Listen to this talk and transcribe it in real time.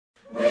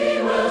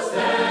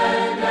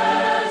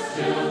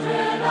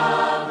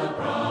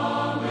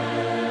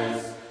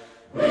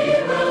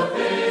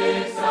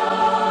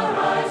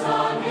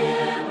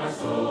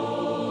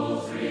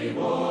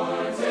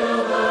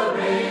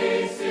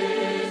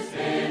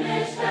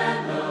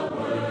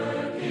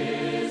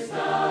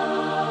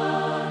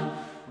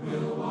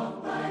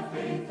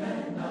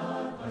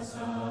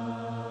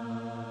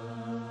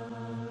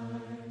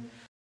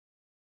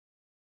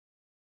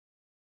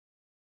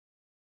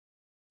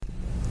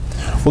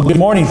Well, good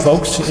morning,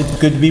 folks. It's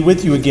good to be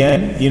with you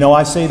again. You know,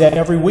 I say that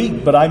every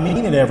week, but I mean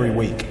it every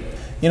week.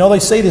 You know, they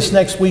say this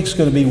next week's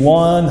going to be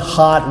one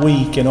hot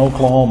week in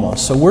Oklahoma.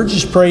 So we're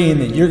just praying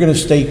that you're going to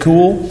stay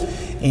cool.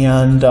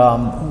 And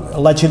I'll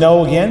let you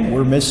know again,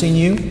 we're missing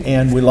you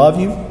and we love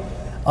you.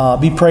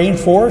 Be praying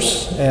for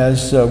us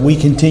as we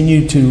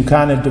continue to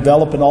kind of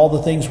develop in all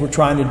the things we're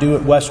trying to do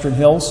at Western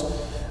Hills.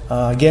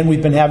 Again,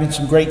 we've been having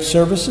some great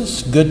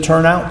services, good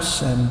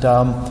turnouts, and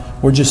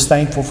we're just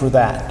thankful for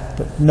that.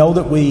 But know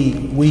that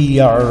we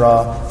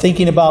are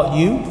thinking about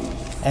you,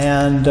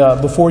 and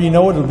before you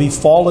know it, it'll be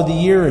fall of the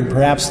year, and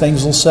perhaps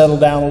things will settle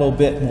down a little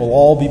bit, and we'll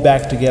all be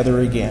back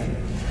together again.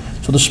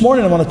 So this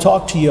morning I want to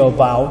talk to you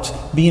about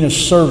being a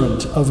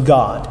servant of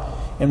God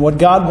and what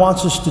God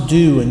wants us to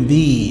do and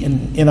be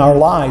in our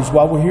lives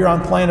while we're here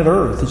on planet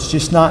Earth. It's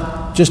just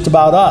not just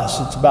about us.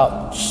 It's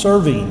about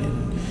serving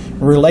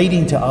and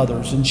relating to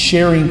others and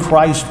sharing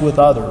Christ with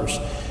others.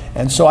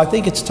 And so I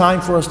think it's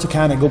time for us to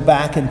kind of go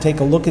back and take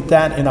a look at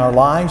that in our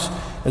lives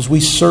as we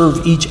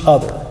serve each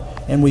other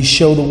and we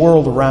show the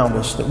world around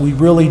us that we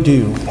really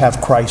do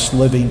have Christ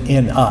living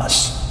in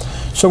us.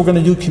 So we're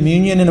going to do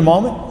communion in a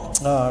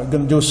moment. We're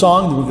going to do a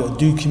song, then we're going to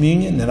do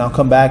communion, then I'll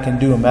come back and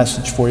do a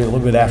message for you a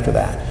little bit after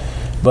that.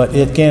 But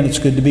again, it's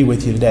good to be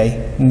with you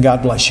today, and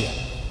God bless you.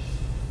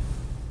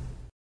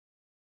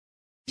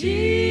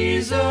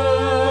 Jesus,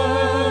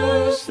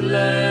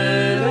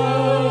 let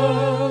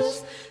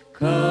us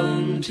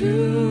come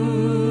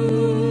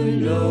to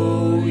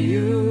know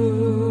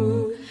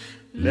you.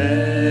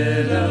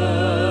 Let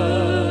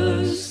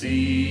us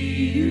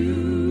see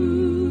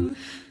you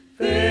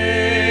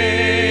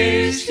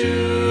face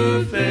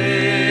to face.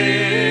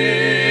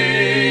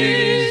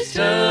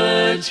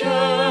 Touch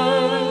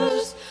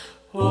us,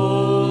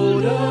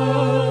 hold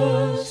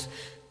us,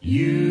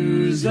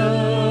 use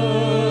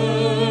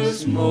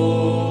us,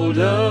 mold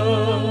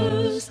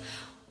us.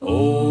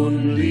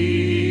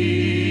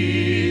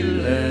 Only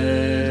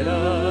let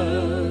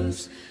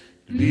us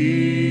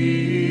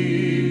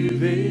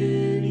live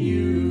in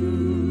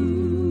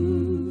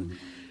you.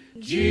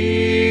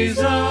 Jesus,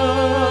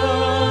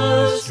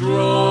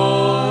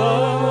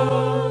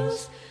 draw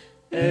us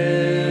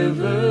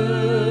ever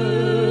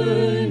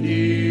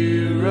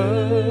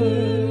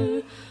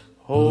nearer.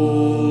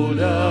 Hold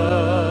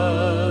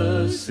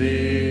us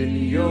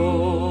in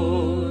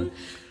your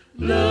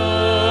loving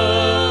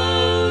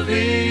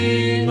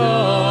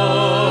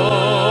arms.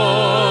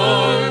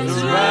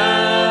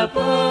 Wrap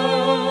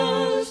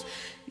us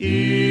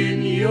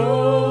in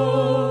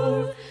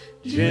your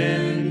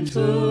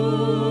gentle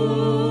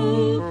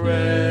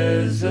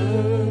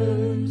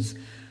presence.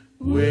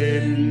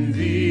 When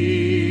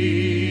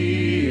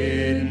the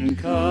end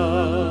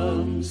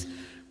comes,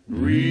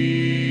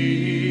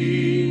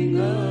 bring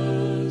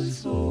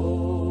us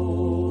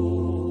home.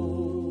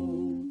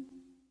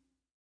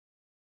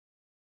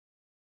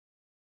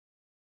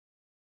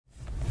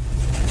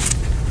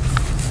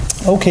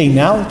 Okay,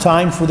 now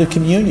time for the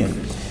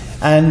communion.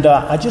 And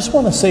I just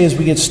want to say as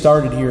we get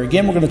started here,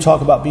 again, we're going to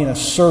talk about being a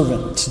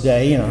servant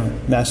today in our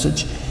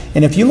message.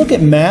 And if you look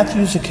at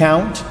Matthew's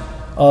account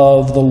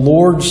of the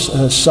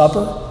Lord's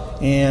Supper,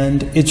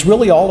 and it's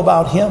really all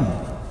about Him,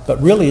 but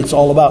really it's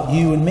all about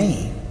you and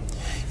me.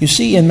 You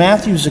see, in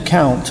Matthew's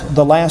account,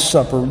 the Last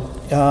Supper,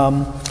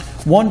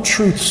 one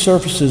truth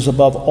surfaces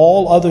above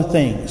all other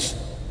things.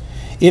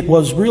 It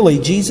was really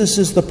Jesus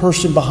is the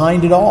person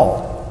behind it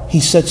all. He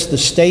sets the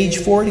stage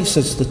for it. He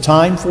sets the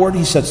time for it.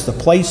 He sets the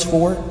place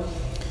for it.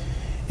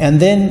 And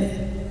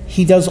then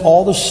He does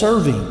all the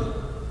serving.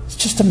 It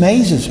just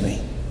amazes me.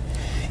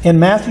 In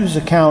Matthew's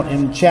account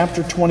in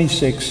chapter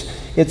 26,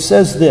 it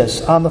says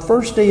this: on the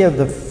first day of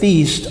the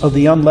feast of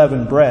the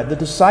unleavened bread, the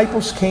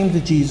disciples came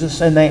to Jesus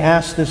and they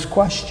asked this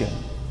question: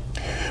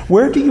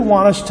 where do you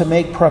want us to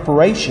make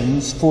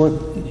preparations for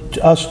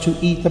us to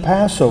eat the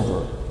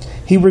Passover?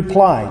 He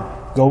replied,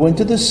 go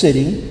into the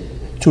city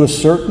to a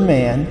certain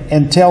man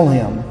and tell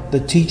him, the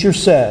teacher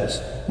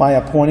says, my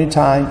appointed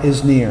time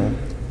is near.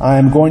 I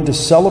am going to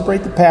celebrate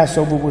the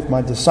Passover with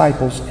my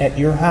disciples at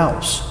your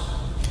house.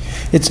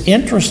 It's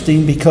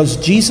interesting because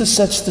Jesus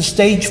sets the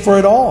stage for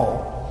it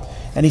all.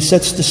 And He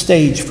sets the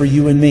stage for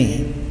you and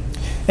me.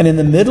 And in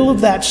the middle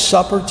of that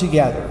supper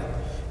together,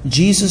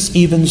 Jesus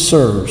even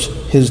serves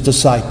His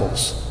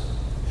disciples.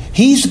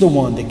 He's the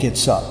one that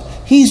gets up.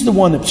 He's the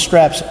one that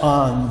straps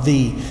on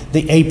the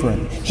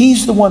apron.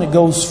 He's the one that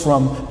goes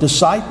from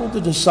disciple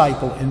to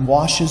disciple and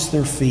washes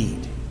their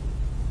feet.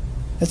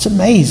 That's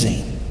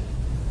amazing.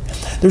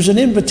 There's an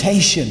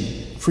invitation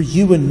for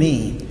you and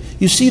me.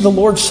 You see, the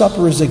Lord's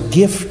Supper is a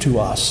gift to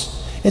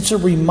us. It's a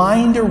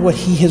reminder what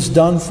He has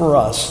done for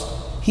us.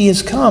 He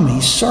has come,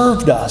 He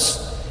served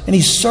us, and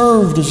He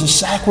served as a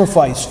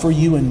sacrifice for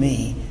you and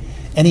me.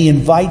 And He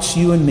invites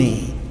you and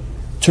me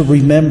to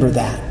remember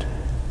that,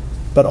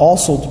 but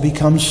also to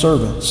become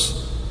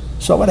servants.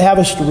 So I would have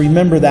us to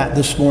remember that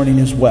this morning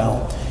as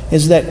well,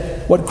 is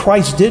that what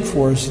Christ did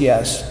for us,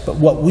 yes, but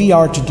what we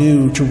are to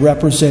do to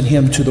represent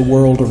Him to the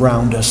world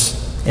around us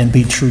and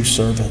be true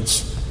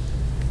servants.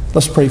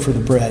 Let's pray for the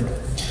bread.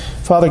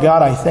 Father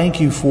God, I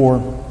thank You for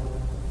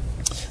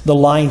the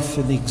life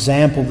and the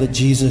example that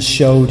Jesus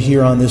showed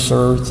here on this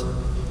earth.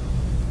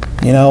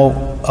 You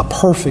know, a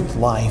perfect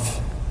life.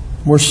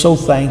 We're so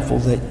thankful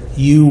that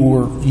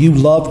you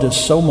loved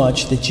us so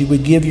much that you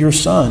would give your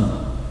Son.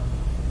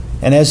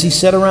 And as he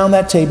sat around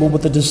that table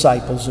with the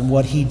disciples and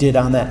what he did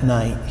on that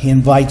night, he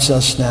invites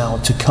us now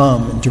to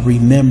come and to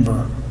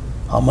remember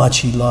how much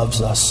he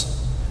loves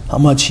us, how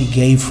much he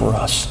gave for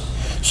us.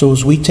 So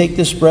as we take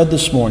this bread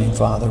this morning,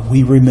 Father,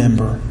 we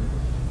remember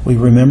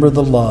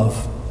the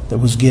love that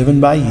was given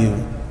by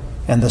you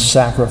and the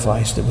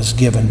sacrifice that was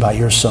given by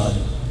your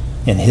Son.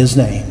 In his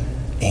name,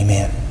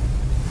 amen.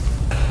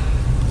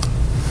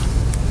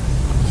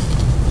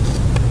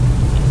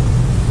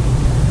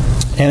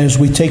 And as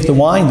we take the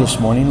wine this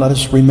morning, let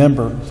us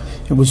remember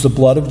it was the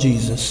blood of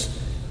Jesus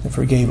that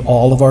forgave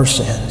all of our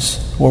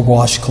sins. We're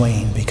washed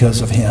clean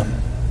because of him.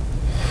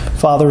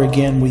 Father,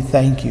 again, we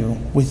thank you.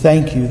 We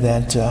thank you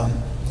that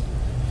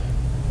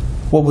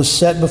what was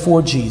set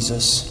before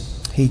Jesus,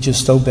 he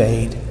just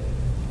obeyed.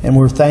 And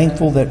we're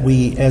thankful that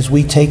as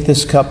we take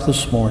this cup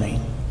this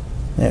morning,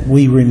 that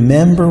we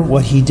remember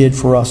what he did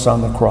for us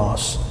on the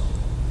cross.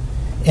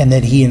 And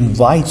that he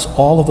invites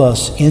all of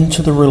us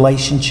into the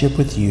relationship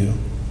with you.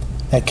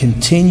 That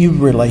continued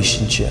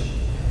relationship,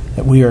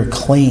 that we are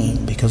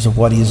clean because of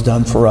what he has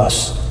done for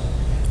us.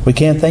 We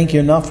can't thank you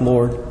enough,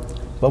 Lord,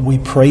 but we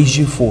praise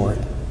you for it.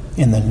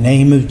 In the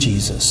name of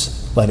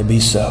Jesus, let it be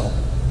so.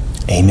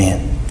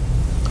 Amen.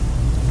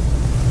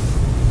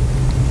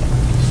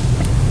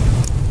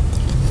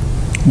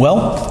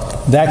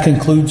 Well, that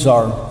concludes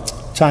our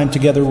time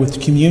together with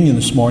communion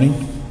this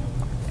morning.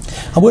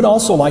 I would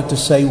also like to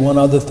say one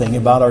other thing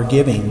about our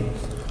giving.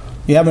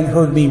 You haven't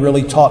heard me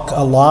really talk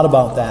a lot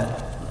about that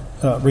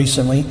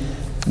recently,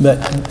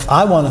 but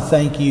I want to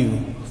thank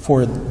you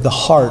for the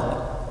heart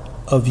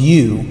of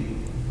you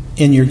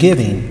in your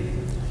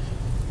giving.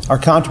 Our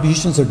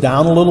contributions are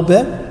down a little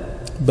bit,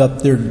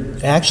 but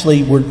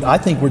I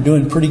think we're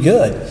doing pretty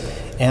good,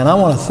 and I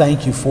want to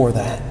thank you for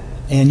that.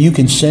 And you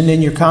can send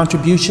in your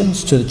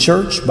contributions to the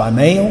church by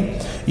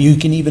mail. You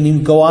can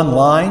even go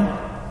online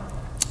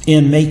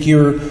and make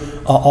your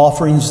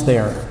offerings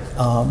there.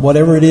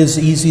 Whatever it is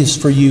easiest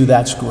for you,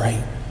 that's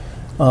great.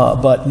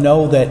 But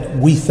know that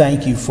we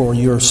thank you for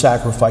your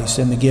sacrifice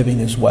in the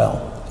giving as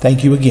well.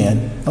 Thank you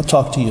again. I'll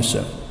talk to you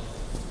soon.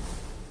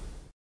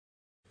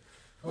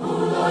 O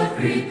Lord,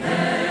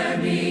 prepare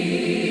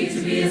me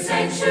to be a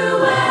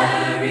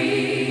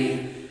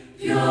sanctuary,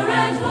 pure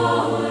and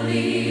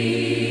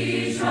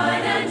holy,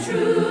 tried and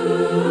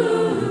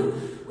true.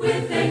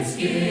 With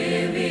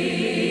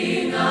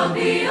thanksgiving, I'll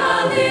be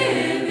a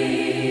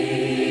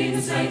living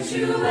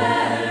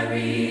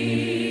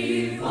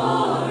sanctuary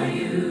for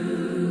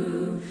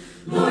you.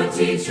 Lord,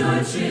 teach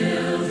your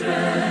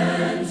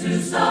children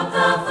to stop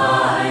the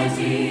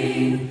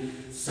fighting,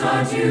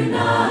 start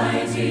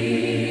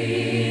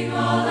uniting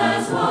all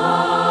as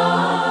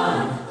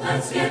one.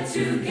 Let's get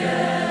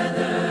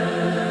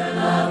together,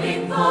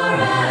 loving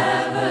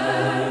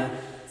forever,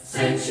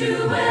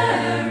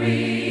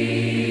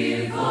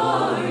 sanctuary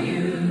for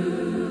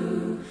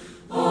you.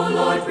 Oh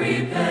Lord,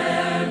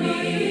 prepare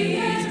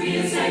me to be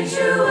a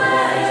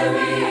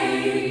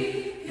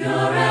sanctuary, pure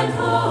and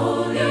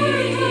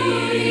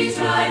holy,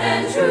 tried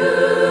and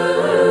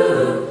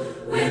true.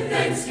 With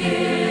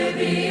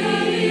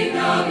thanksgiving,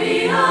 I'll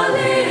be a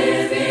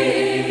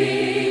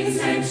living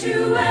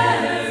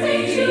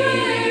sanctuary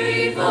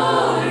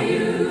for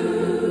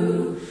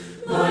you.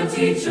 Lord,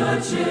 teach your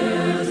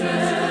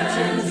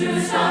children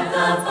to stop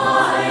the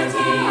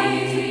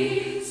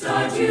fighting,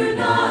 start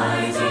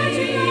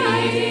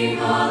uniting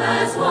all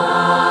as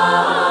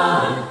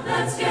one.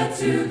 Let's get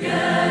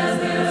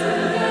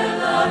together,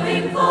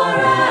 loving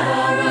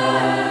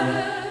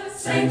forever,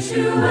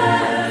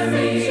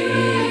 sanctuary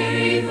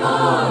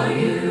for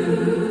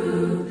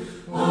you.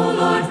 Oh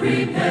Lord,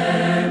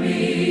 prepare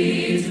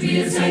me to be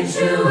a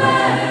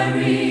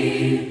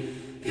sanctuary,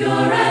 pure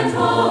and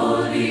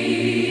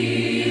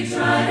holy,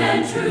 tried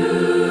and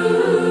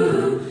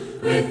true.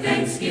 With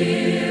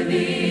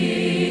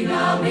thanksgiving,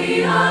 I'll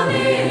be a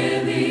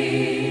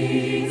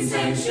living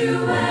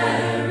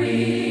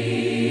sanctuary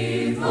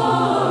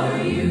for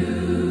you.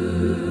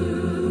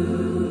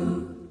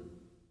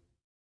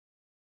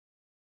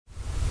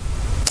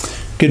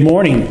 Good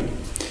morning.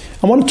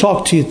 I want to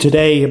talk to you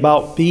today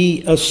about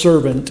be a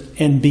servant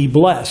and be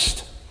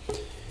blessed.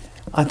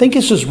 I think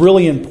this is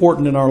really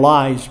important in our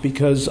lives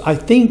because I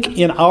think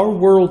in our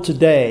world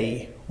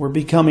today, we're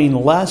becoming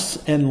less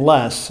and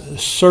less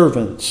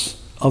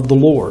servants of the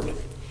Lord.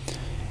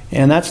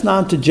 And that's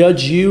not to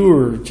judge you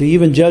or to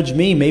even judge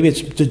me. Maybe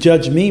it's to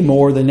judge me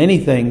more than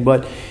anything,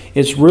 but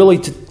it's really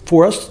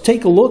for us to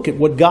take a look at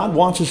what God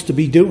wants us to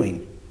be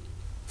doing.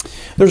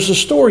 There's a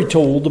story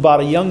told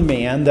about a young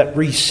man that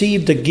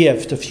received a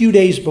gift a few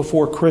days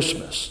before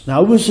Christmas.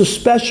 Now, it was a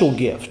special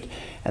gift,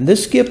 and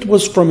this gift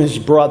was from his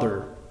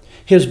brother.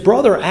 His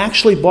brother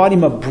actually bought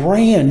him a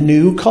brand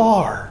new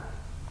car.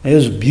 It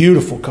was a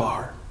beautiful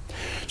car.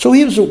 So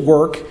he was at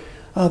work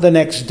the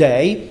next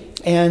day,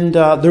 and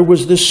there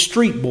was this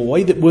street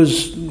boy that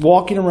was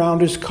walking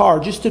around his car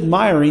just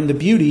admiring the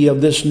beauty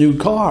of this new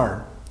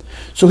car.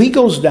 So he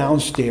goes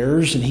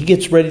downstairs and he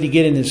gets ready to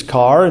get in his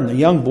car, and the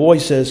young boy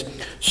says,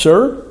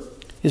 "Sir,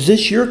 is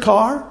this your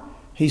car?"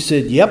 He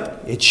said,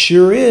 "Yep, it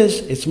sure is.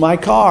 It's my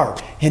car.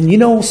 And you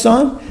know,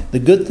 son, the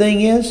good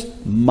thing is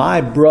my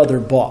brother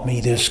bought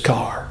me this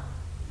car."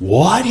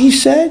 "What?" he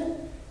said.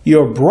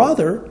 "Your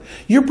brother?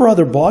 Your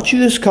brother bought you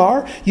this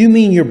car? You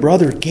mean your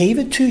brother gave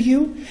it to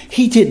you?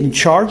 He didn't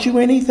charge you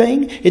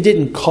anything? It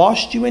didn't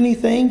cost you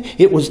anything?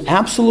 It was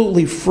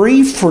absolutely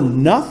free for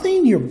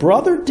nothing? Your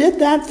brother did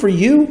that for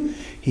you?"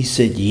 He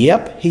said,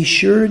 "Yep, he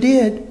sure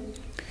did."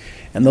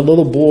 And the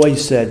little boy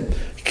said,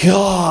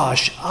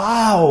 "Gosh,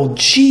 ow,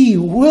 gee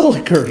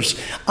willikers,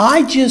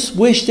 I just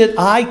wish that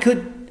I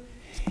could."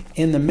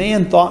 And the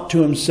man thought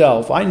to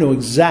himself, I know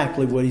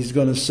exactly what he's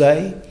going to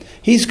say.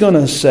 He's going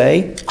to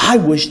say, "I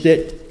wish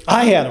that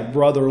I had a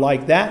brother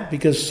like that,"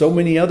 because so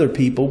many other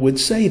people would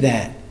say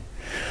that.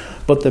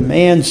 But the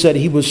man said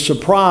he was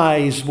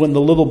surprised when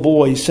the little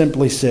boy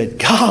simply said,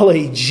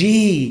 "Golly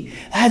gee,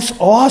 that's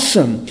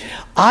awesome.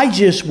 I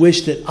just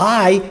wish that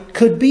I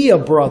could be a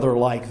brother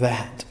like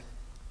that."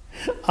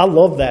 I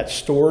love that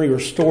story or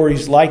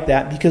stories like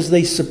that because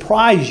they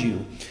surprise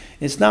you.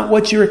 It's not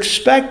what you're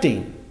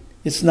expecting.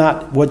 It's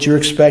not what you're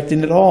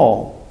expecting at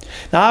all.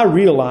 Now, I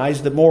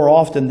realize that more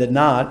often than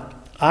not,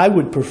 I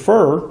would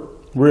prefer,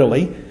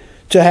 really,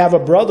 to have a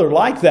brother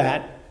like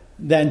that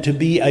than to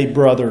be a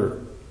brother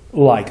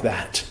like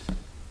that.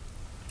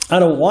 I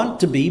don't want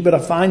to be, but I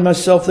find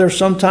myself there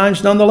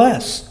sometimes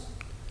nonetheless.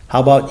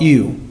 How about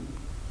you?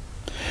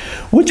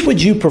 Which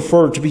would you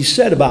prefer to be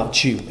said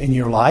about you in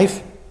your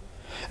life?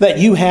 That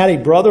you had a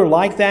brother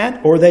like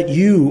that, or that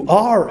you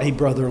are a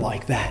brother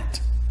like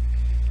that?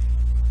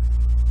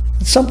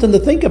 It's something to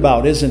think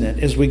about, isn't it,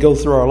 as we go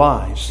through our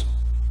lives?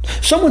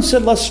 Someone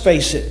said, let's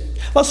face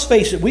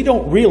it, we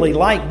don't really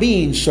like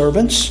being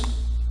servants.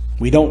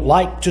 We don't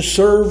like to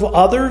serve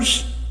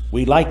others.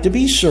 We like to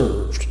be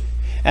served.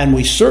 And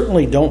we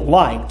certainly don't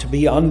like to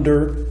be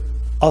under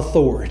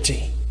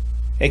authority.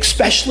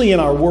 Especially in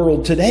our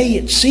world today,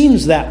 it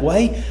seems that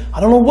way. I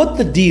don't know what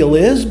the deal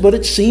is, but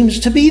it seems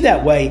to be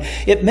that way.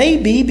 It may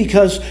be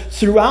because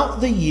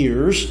throughout the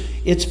years,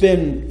 it's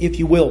been, if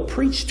you will,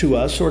 preached to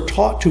us or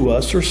taught to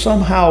us or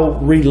somehow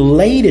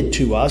related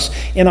to us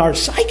in our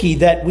psyche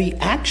that we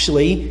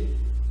actually,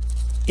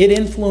 it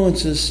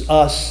influences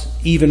us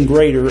even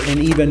greater and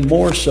even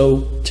more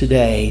so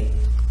today.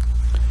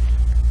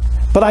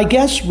 But I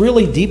guess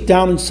really deep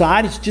down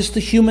inside, it's just the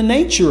human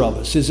nature of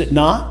us, is it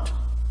not?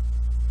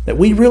 That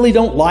we really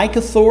don't like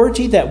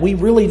authority, that we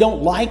really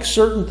don't like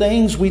certain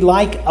things we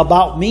like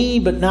about me,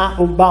 but not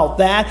about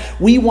that.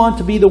 We want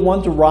to be the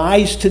one to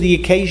rise to the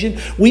occasion.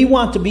 We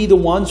want to be the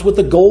ones with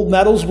the gold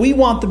medals. We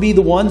want to be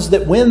the ones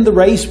that win the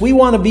race. We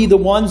want to be the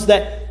ones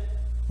that,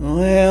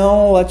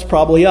 well, that's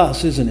probably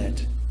us, isn't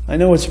it? I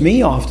know it's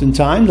me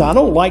oftentimes. I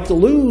don't like to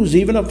lose,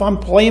 even if I'm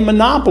playing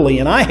Monopoly,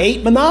 and I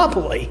hate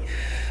Monopoly.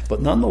 But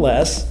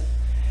nonetheless,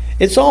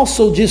 it's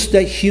also just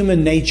that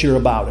human nature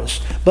about us.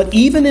 But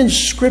even in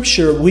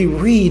Scripture, we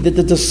read that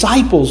the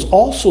disciples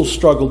also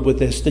struggled with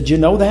this. Did you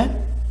know that?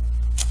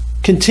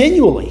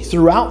 Continually,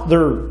 throughout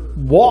their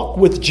walk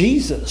with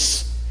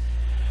Jesus.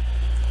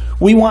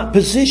 We want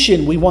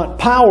position, we want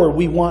power,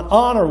 we want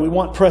honor, we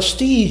want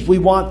prestige, we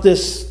want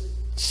this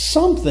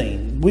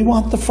something. We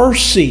want the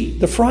first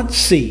seat, the front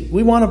seat.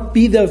 We want to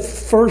be the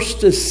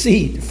first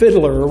seat,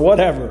 fiddler or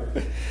whatever,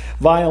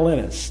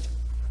 violinist.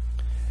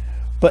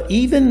 But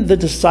even the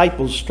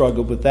disciples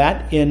struggled with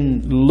that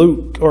in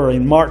Luke, or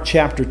in Mark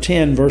chapter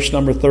 10, verse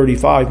number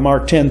 35.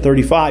 Mark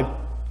 10:35.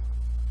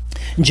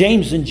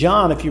 James and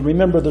John, if you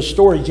remember the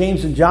story,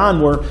 James and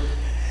John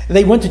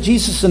they went to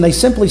Jesus and they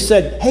simply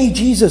said, "Hey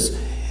Jesus,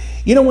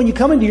 you know, when you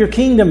come into your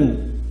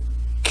kingdom,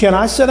 can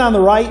I sit on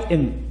the right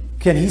and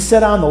can he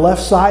sit on the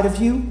left side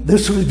of you?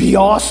 This would be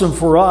awesome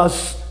for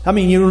us. I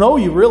mean, you know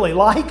you really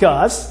like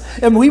us,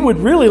 and we would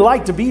really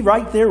like to be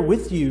right there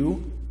with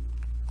you."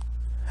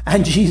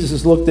 And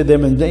Jesus looked at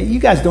them and said, "You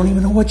guys don't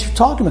even know what you're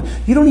talking about.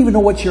 You don't even know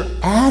what you're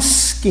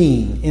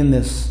asking in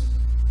this.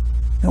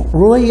 You don't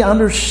really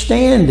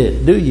understand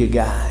it, do you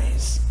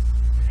guys?"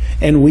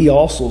 And we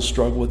also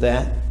struggle with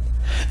that.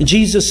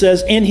 Jesus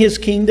says, in his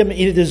kingdom,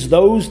 it is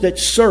those that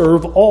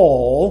serve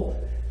all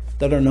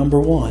that are number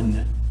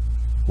one.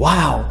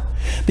 Wow.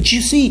 But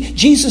you see,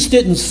 Jesus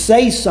didn't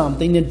say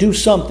something and do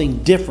something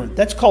different.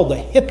 That's called a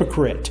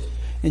hypocrite.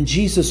 And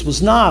Jesus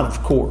was not,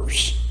 of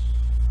course.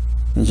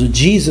 And so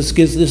Jesus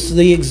gives us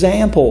the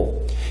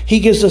example. He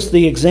gives us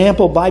the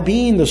example by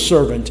being the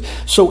servant.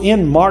 So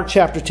in Mark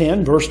chapter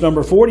 10, verse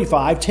number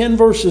 45, 10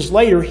 verses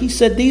later, he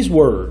said these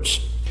words,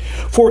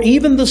 "For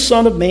even the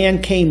Son of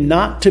Man came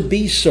not to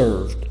be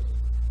served,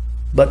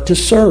 but to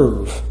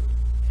serve,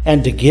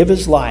 and to give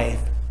his life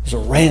as a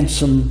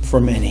ransom for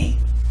many."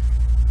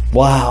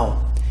 Wow.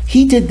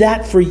 He did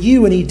that for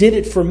you, and he did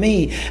it for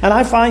me. And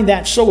I find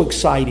that so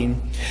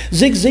exciting.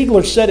 Zig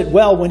Ziglar said it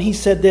well when he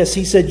said this.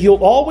 He said,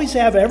 "You'll always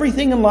have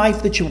everything in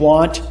life that you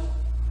want,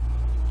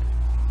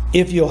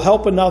 if you'll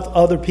help enough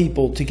other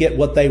people to get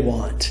what they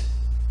want.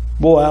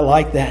 Boy, I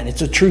like that.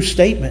 It's a true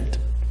statement.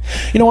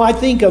 You know, I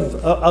think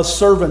of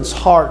servants'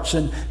 hearts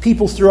and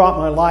people throughout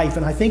my life,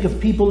 and I think of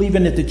people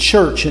even at the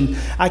church, and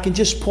I can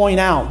just point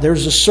out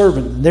there's a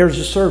servant,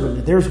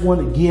 there's one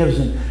that gives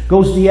and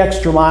goes the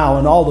extra mile,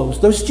 and all those.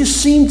 Those just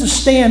seem to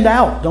stand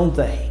out, don't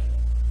they?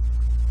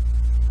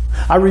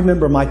 I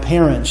remember my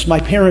parents. My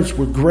parents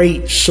were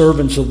great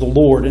servants of the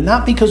Lord. And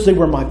not because they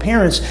were my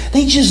parents.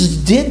 They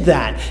just did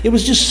that. It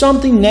was just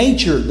something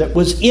nature that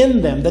was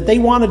in them that they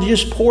wanted to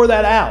just pour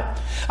that out.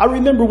 I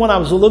remember when I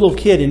was a little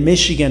kid in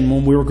Michigan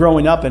when we were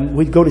growing up, and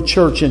we'd go to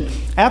church. And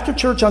after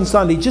church on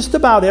Sunday, just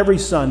about every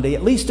Sunday,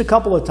 at least a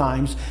couple of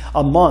times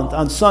a month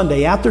on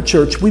Sunday after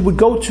church, we would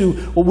go to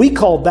what we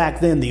called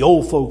back then the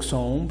old folks'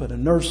 home, but a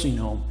nursing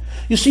home.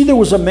 You see, there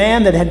was a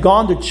man that had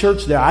gone to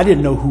church there. I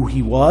didn't know who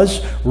he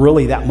was,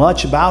 really that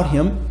much about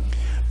him.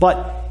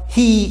 But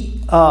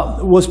he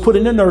was put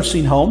in a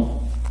nursing home.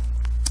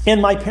 And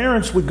my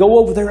parents would go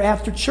over there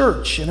after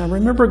church. And I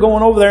remember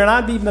going over there, and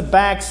I'd be in the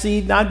back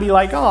seat, and I'd be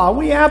like, oh,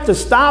 we have to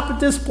stop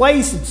at this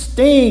place. It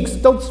stinks.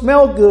 It don't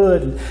smell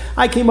good. And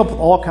I came up with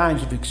all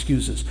kinds of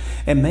excuses.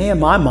 And man,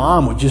 my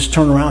mom would just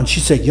turn around and she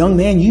said, young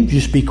man, you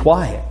just be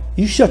quiet.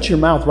 You shut your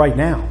mouth right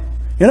now.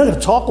 You're not going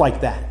to talk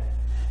like that.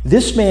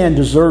 This man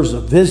deserves a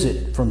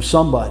visit from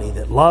somebody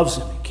that loves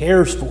him and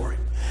cares for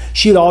him.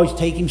 She'd always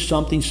take him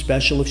something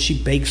special if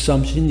she baked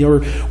something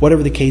or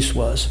whatever the case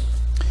was.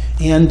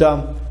 And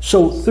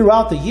so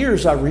throughout the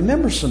years, I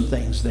remember some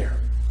things there.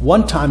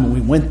 One time when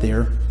we went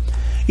there,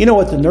 you know,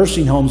 at the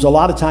nursing homes, a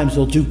lot of times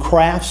they'll do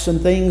crafts and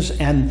things.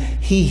 And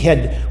he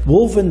had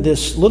woven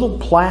this little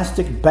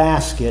plastic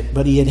basket,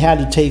 but he had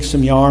to take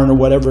some yarn or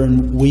whatever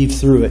and weave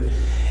through it.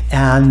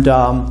 And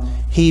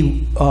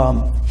he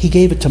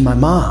gave it to my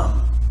mom.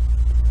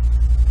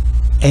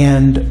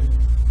 And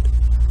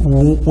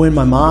when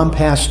my mom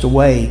passed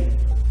away,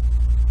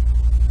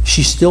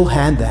 she still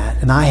had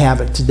that, and I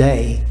have it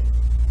today.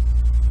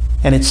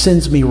 And it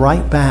sends me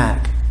right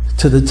back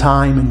to the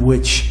time in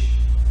which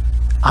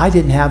I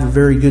didn't have a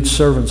very good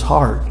servant's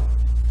heart,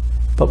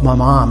 but my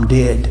mom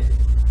did.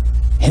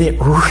 And it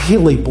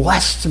really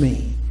blessed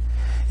me.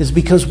 Is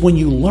because when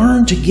you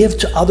learn to give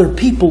to other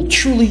people,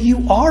 truly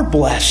you are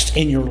blessed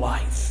in your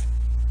life.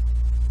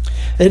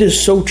 It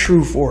is so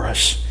true for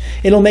us.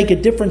 It'll make a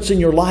difference in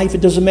your life.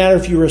 It doesn't matter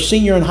if you're a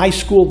senior in high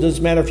school. It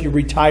doesn't matter if you're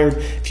retired.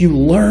 If you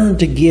learn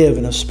to give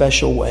in a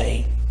special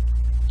way.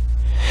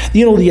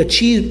 You know, the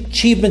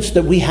achievements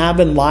that we have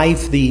in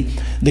life, the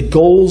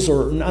goals,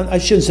 or I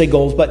shouldn't say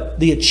goals, but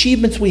the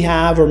achievements we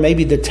have, or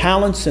maybe the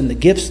talents and the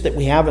gifts that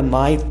we have in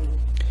life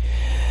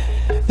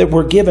that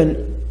we're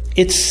given,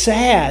 it's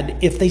sad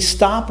if they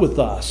stop with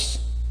us.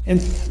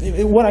 And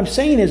what I'm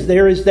saying is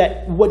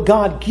that what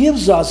God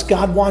gives us,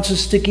 God wants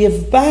us to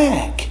give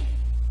back.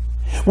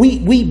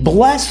 We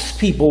bless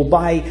people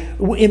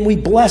and we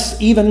bless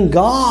even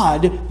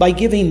God by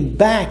giving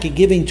back and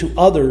giving to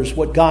others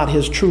what God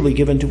has truly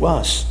given to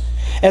us.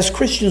 As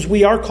Christians,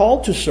 we are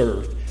called to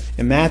serve.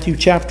 In Matthew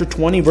chapter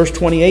 20, verse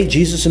 28,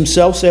 Jesus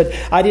himself said,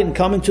 I didn't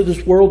come into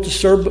this world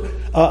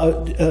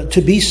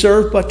to be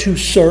served, but to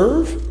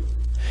serve.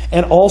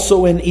 And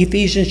also in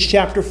Ephesians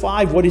chapter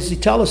 5, what does he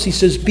tell us? He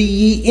says, be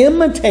ye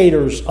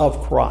imitators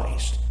of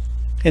Christ.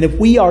 And if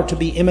we are to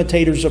be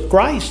imitators of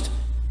Christ,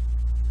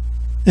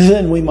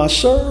 then we must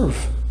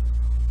serve.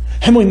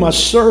 And we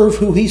must serve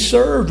who he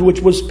served,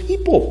 which was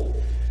people.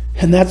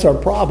 And that's our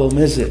problem,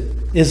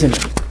 isn't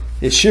it?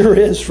 It sure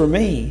is for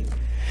me.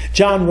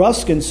 John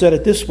Ruskin said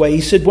it this way.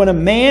 He said, when a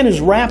man is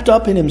wrapped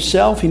up in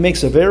himself, he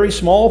makes a very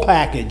small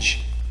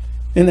package.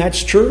 And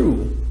that's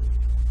true.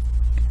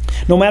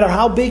 No matter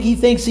how big he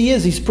thinks he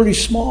is, he's pretty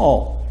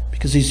small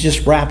because he's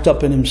just wrapped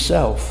up in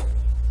himself.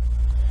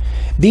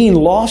 Being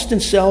lost in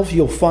self,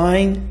 you'll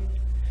find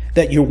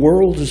that your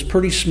world is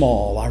pretty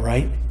small, all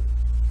right?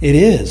 It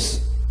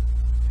is.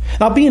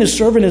 Now, being a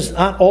servant is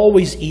not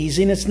always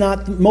easy, and it's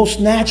not the most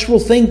natural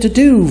thing to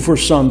do for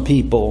some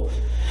people.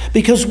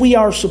 Because we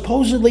are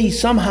supposedly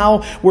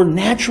somehow, we're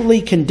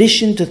naturally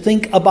conditioned to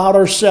think about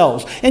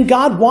ourselves. And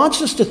God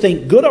wants us to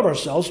think good of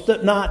ourselves,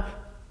 but not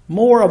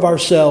more of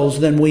ourselves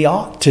than we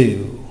ought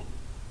to.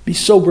 Be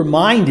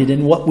sober-minded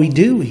in what we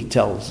do, he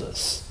tells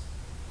us.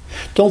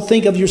 Don't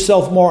think of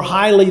yourself more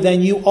highly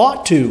than you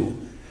ought to.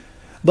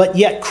 But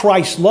yet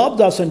Christ loved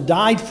us and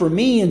died for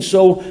me, and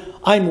so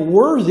I'm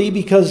worthy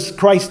because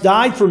Christ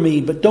died for me.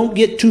 But don't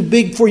get too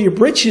big for your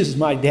britches,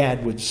 my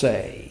dad would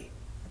say.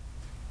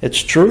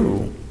 It's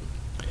true.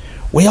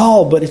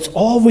 But it's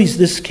always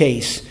this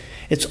case.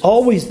 It's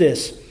always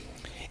this.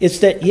 It's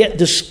that yet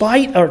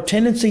despite our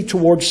tendency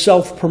towards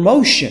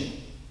self-promotion,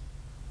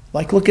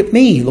 like look at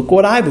me, look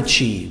what I've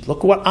achieved,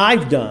 look what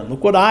I've done,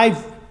 look what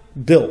I've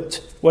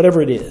built,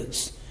 whatever it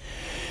is.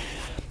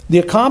 The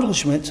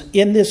accomplishments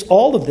in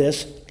all of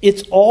this,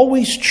 it's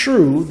always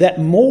true that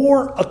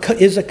more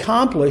is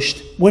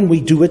accomplished when we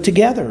do it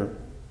together.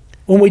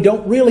 When we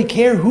don't really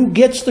care who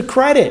gets the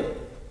credit.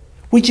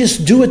 We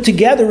just do it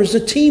together as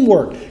a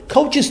teamwork.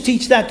 Coaches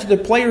teach that to the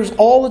players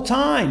all the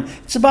time.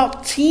 It's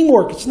about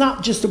teamwork. It's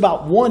not just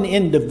about one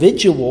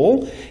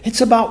individual. It's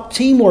about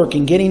teamwork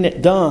and getting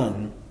it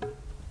done.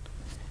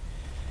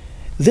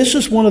 This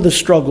is one of the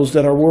struggles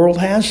that our world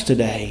has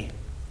today.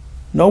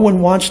 No one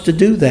wants to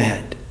do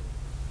that.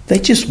 They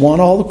just want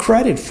all the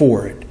credit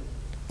for it.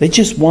 They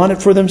just want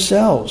it for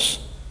themselves.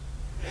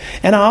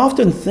 And I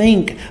often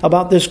think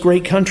about this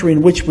great country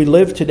in which we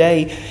live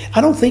today.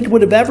 I don't think it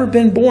would have ever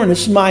been born,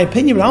 this is my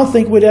opinion, but I don't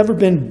think it would have ever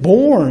been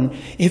born,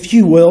 if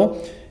you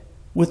will,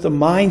 with the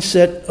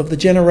mindset of the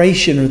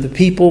generation or the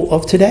people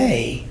of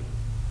today.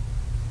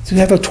 To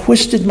have a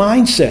twisted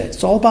mindset.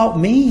 It's all about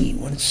me,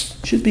 when it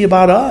should be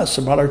about us,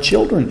 about our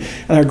children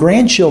and our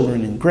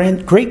grandchildren and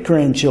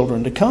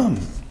great-grandchildren to come.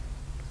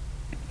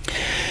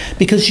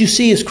 Because you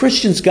see, as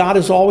Christians, God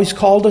has always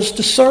called us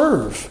to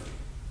serve.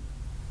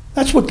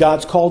 That's what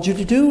God's called you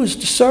to do, is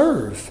to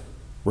serve.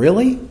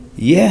 Really?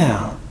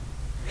 Yeah.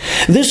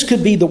 This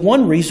could be the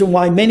one reason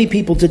why many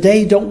people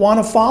today don't want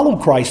to follow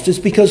Christ, is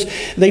because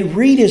they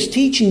read His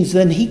teachings,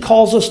 then He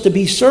calls us to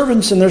be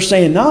servants, and they're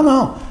saying,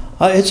 no,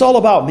 it's all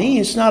about me.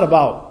 It's not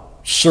about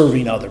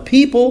serving other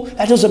people.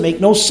 That doesn't make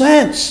no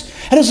sense.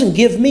 That doesn't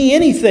give me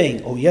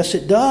anything. Oh, yes,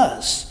 it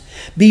does.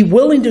 Be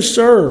willing to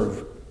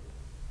serve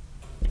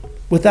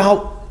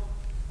without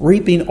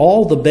reaping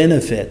all the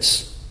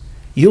benefits.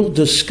 You'll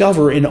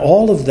discover in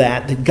all of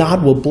that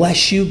God will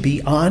bless you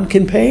beyond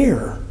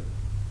compare.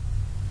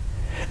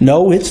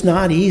 No, it's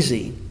not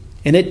easy.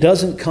 And it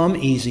doesn't come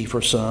easy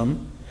for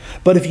some.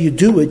 But if you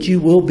do it, you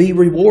will be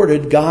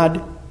rewarded.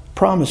 God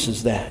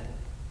promises that.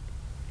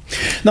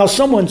 Now,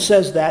 someone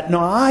says that, no,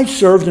 I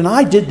served and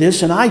I did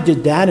this and I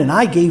did that and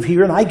I gave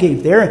here and I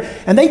gave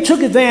there and they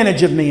took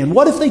advantage of me. And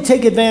what if they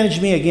take advantage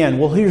of me again?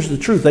 Well, here's the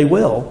truth. They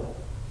will.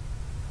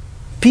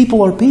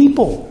 People are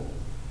people.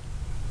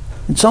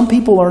 And some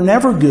people are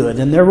never good,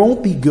 and there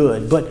won't be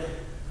good. But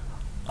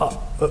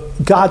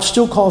God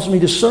still calls me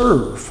to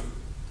serve.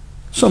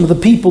 Some of the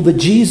people that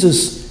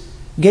Jesus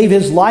gave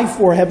His life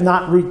for have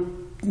not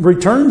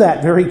returned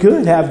that very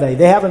good, have they?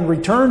 They haven't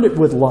returned it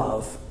with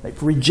love.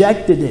 They've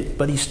rejected it,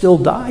 but He still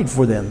died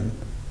for them.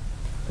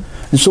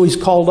 And so He's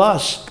called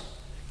us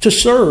to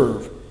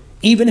serve,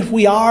 even if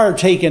we are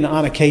taken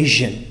on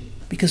occasion,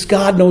 because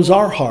God knows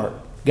our heart.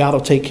 God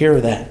will take care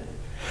of that.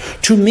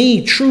 To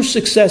me, true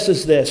success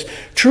is this.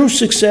 True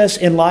success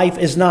in life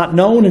is not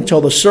known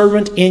until the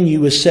servant in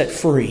you is set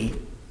free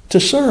to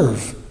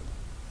serve.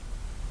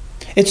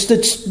 It's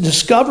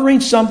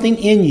discovering something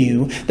in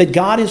you that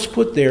God has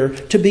put there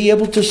to be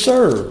able to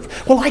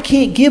serve. Well, I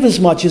can't give as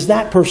much as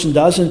that person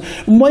does, and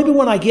maybe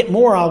when I get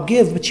more I'll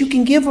give, but you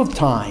can give of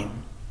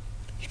time.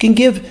 You can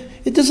give.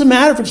 It doesn't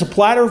matter if it's a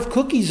platter of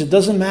cookies. It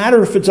doesn't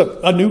matter if it's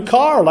a new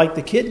car like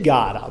the kid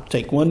got. I'll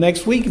take one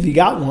next week if you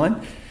got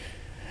one.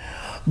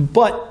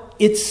 But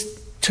it's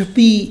to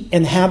be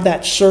and have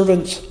that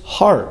servant's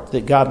heart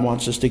that God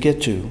wants us to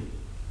get to.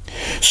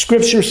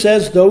 Scripture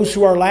says those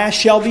who are last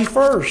shall be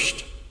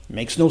first. It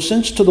makes no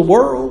sense to the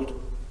world.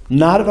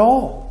 Not at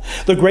all.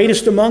 The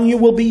greatest among you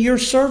will be your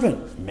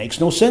servant. It makes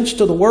no sense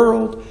to the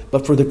world.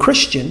 But for the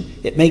Christian,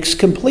 it makes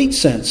complete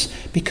sense.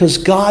 Because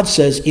God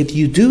says if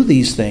you do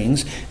these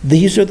things,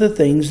 these are the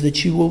things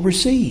that you will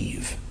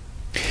receive.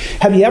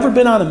 Have you ever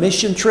been on a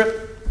mission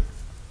trip?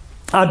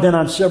 I've been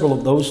on several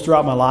of those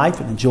throughout my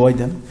life and enjoyed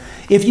them.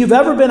 If you've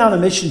ever been on a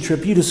mission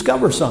trip, you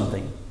discover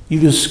something.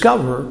 You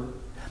discover,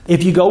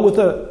 if you go with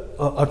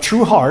a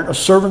true heart, a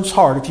servant's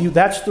heart,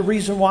 that's the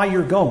reason why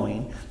you're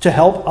going, to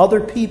help other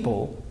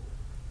people.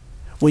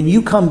 When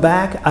you come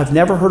back, I've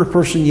never heard a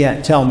person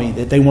yet tell me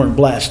that they weren't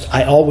blessed.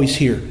 I always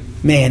hear,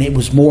 man, it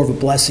was more of a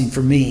blessing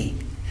for me.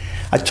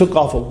 I took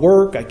off of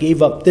work. I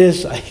gave up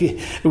this.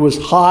 It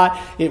was hot.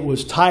 It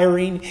was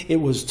tiring. It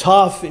was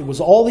tough. It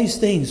was all these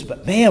things.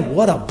 But man,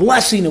 what a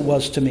blessing it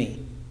was to me.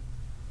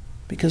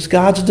 Because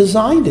God's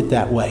designed it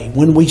that way.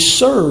 When we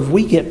serve,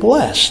 we get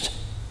blessed.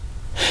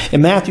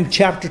 In Matthew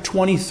chapter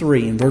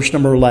 23, in verse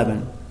number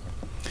 11.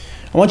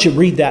 I want you to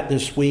read that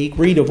this week.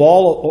 Read of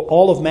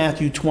all of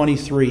Matthew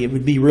 23. It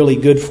would be really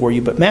good for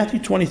you. But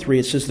Matthew 23,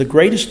 it says, the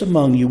greatest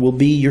among you will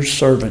be your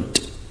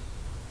servant.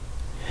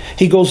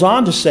 He goes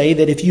on to say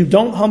that if you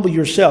don't humble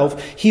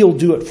yourself, He'll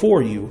do it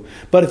for you.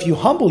 But if you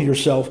humble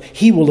yourself,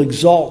 He will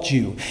exalt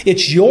you.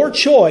 It's your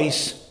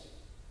choice.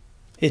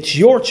 It's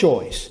your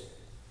choice.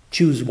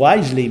 Choose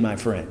wisely, my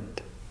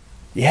friend.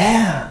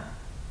 Yeah.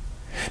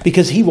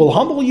 Because He will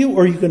humble you,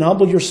 or you can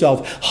humble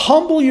yourself.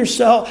 Humble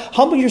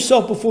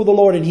yourself before the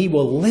Lord, and He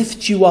will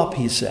lift you up,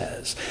 He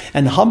says.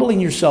 And humbling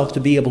yourself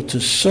to be able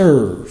to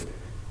serve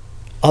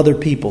other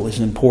people is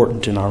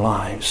important in our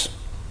lives.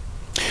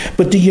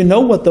 But do you know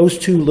what those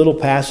two little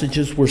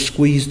passages were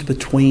squeezed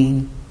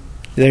between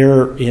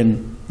there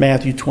in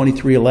Matthew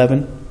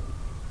 23:11?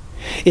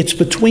 It's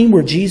between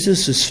where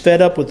Jesus is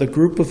fed up with a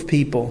group of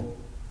people,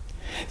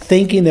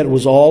 thinking that it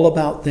was all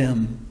about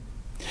them.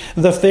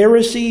 The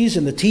Pharisees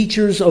and the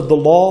teachers of the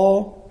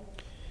law,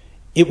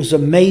 It was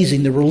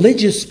amazing. The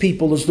religious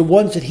people is the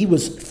ones that he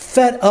was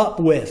fed up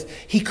with.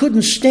 He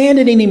couldn't stand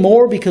it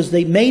anymore because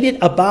they made it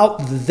about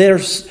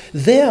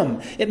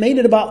them. It made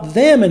it about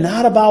them and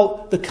not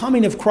about the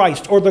coming of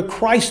Christ or the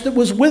Christ that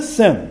was with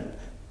them.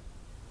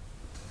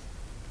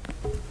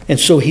 And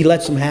so he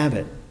lets them have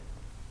it.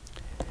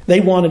 They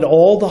wanted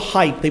all the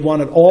hype. They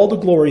wanted all the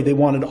glory. They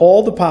wanted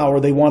all the power.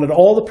 They wanted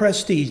all the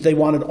prestige. They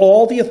wanted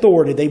all the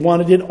authority. They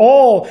wanted it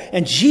all.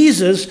 And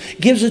Jesus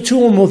gives it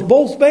to them with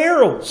both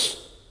barrels.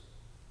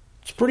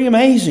 It's pretty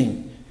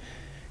amazing.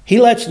 He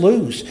lets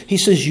loose. He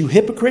says, you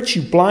hypocrites,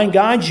 you blind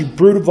guides, you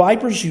brood of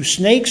vipers, you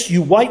snakes,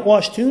 you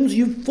whitewashed tombs,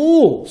 you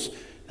fools.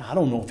 Now, I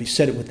don't know if he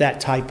said it with that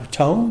type of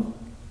tone,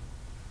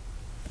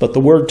 but the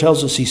Word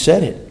tells us he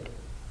said it.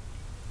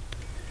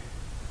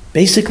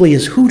 Basically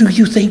is, who do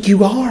you think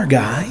you are,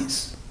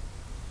 guys?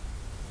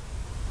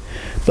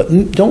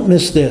 But don't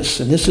miss this,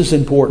 and this is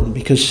important,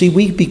 because see,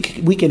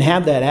 we can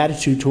have that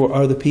attitude toward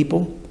other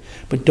people,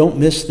 but don't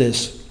miss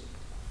this.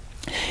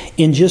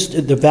 In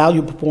just the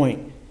valuable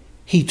point,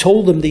 he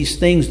told them these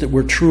things that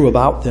were true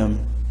about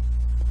them,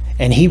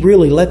 and he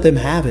really let them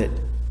have it.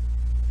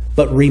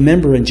 But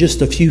remember, in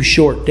just a few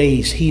short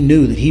days, he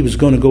knew that he was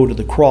going to go to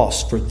the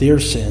cross for their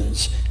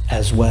sins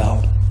as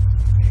well.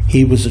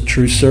 He was a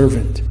true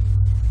servant,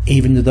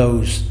 even to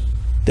those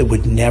that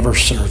would never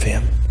serve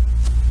him.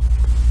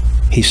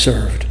 He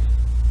served.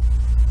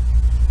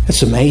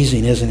 It's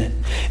amazing, isn't it?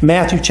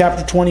 Matthew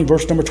chapter 20,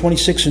 verse number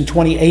 26 and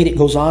 28, it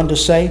goes on to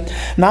say,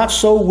 not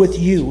so with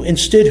you.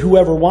 Instead,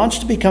 whoever wants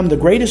to become the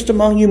greatest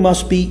among you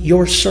must be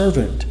your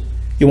servant.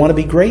 You want to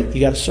be great?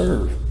 You got to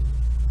serve.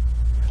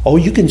 Oh,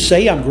 you can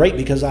say I'm great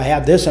because I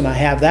have this and I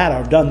have that.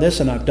 I've done this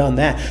and I've done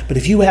that. But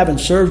if you haven't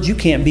served, you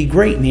can't be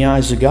great in the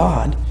eyes of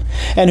God.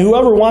 And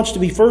whoever wants to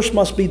be first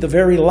must be the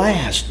very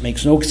last.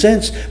 Makes no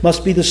sense.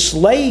 Must be the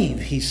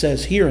slave, he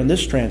says here in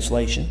this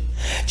translation.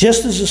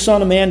 Just as the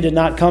Son of Man did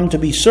not come to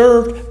be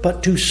served,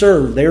 but to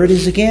serve. There it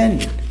is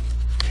again.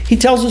 He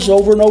tells us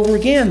over and over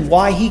again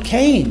why he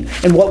came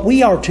and what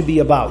we are to be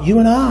about, you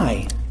and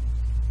I.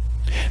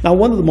 Now,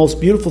 one of the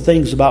most beautiful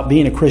things about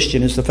being a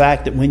Christian is the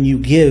fact that when you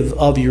give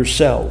of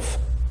yourself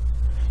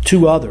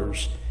to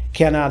others,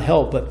 cannot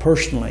help but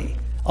personally,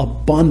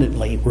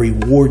 abundantly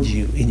reward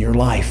you in your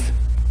life.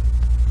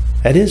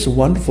 That is a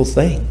wonderful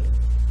thing.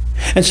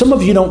 And some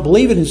of you don't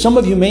believe it, and some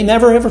of you may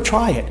never ever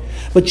try it.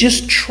 But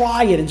just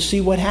try it and see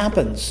what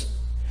happens.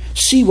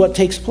 See what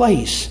takes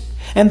place.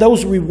 And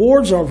those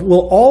rewards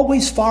will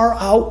always far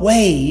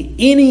outweigh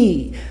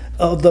any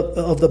of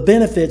the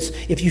benefits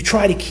if you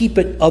try to keep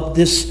it of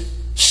this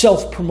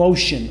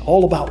self-promotion,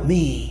 all about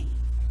me.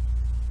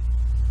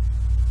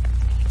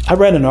 I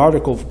read an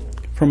article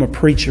from a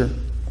preacher.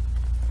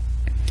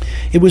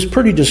 It was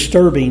pretty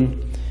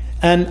disturbing.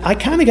 And I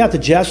kind of got the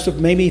gist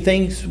of maybe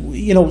things,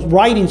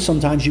 writing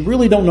sometimes, you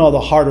really don't know the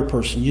heart of a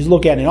person. You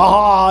look at it, and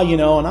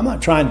I'm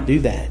not trying to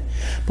do that.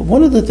 But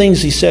one of the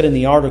things he said in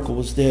the article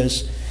was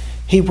this.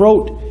 He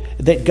wrote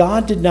that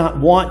God did not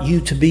want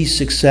you to be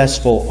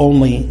successful,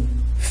 only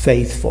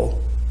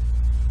faithful.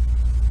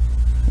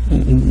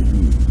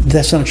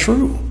 That's not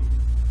true.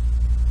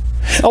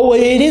 Oh,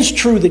 it is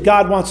true that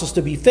God wants us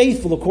to be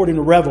faithful according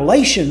to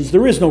Revelations.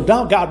 There is no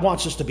doubt God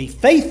wants us to be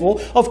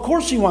faithful. Of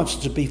course He wants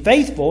us to be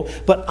faithful.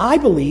 But I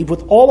believe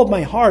with all of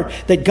my heart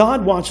that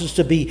God wants us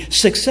to be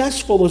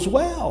successful as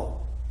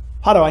well.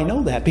 How do I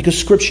know that? Because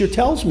Scripture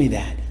tells me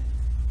that.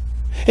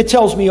 It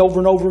tells me over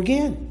and over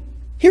again.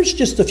 Here's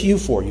just a few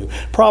for you.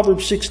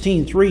 Proverbs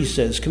 16:3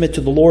 says, commit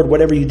to the Lord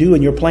whatever you do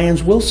and your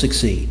plans will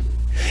succeed.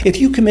 If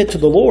you commit to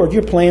the Lord,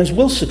 your plans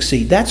will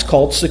succeed. That's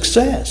called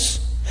success.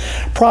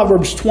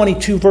 Proverbs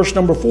 22, verse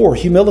number 4,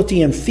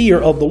 humility and fear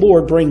of the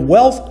Lord bring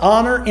wealth,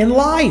 honor, and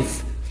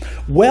life.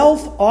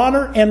 Wealth,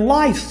 honor, and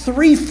life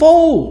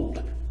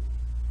threefold.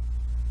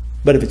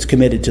 But if it's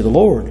committed to the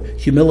Lord,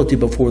 humility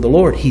before the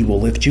Lord, He will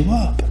lift you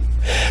up.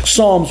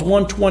 Psalms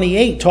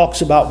 128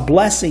 talks about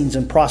blessings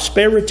and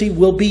prosperity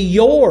will be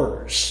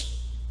yours.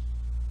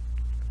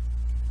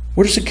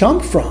 Where does it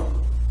come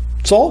from?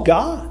 It's all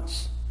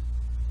God's.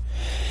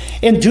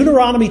 In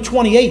Deuteronomy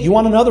 28, you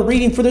want another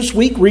reading for this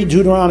week? Read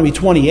Deuteronomy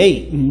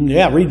 28.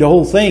 Yeah, read the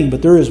whole thing.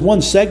 But there is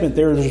one segment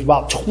there. There's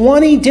about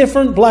 20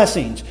 different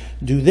blessings.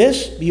 Do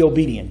this, be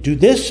obedient. Do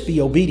this, be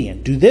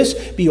obedient. Do this,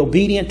 be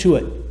obedient to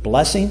it.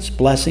 Blessings,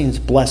 blessings,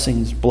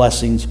 blessings,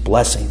 blessings,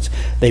 blessings.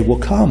 They will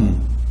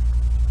come.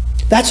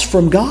 That's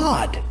from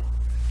God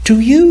to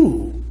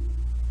you.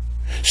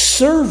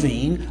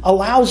 Serving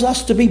allows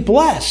us to be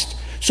blessed.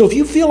 So if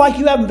you feel like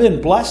you haven't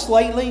been blessed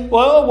lately,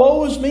 well,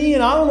 woe is me,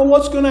 and I don't know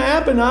what's going to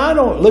happen.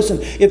 Listen,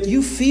 if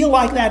you feel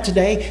like that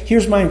today,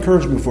 here's my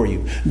encouragement for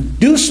you.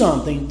 Do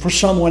something for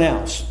someone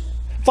else.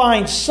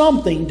 Find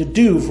something to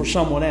do for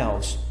someone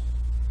else.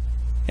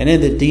 And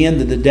then at the end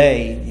of the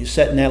day, you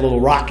sit in that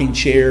little rocking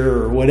chair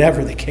or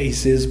whatever the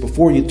case is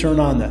before you turn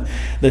on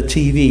the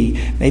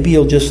TV, maybe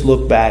you'll just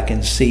look back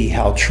and see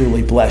how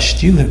truly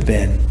blessed you have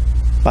been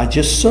by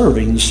just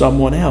serving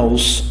someone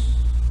else.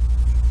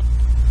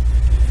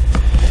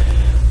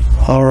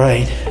 All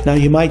right. Now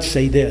you might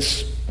say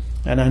this,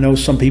 and I know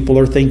some people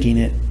are thinking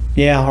it.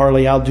 Yeah,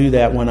 Harley, I'll do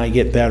that when I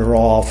get better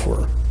off,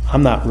 or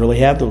I'm not really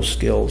have those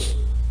skills.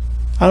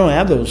 I don't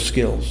have those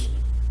skills.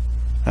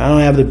 I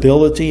don't have the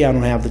ability, I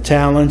don't have the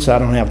talents, I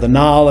don't have the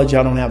knowledge,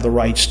 I don't have the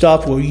right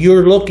stuff. Well,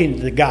 you're looking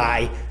at the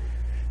guy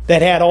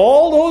that had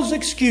all those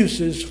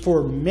excuses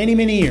for many,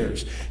 many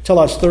years, till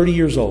I was 30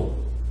 years old.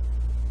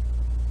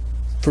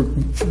 For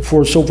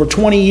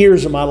 20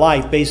 years of my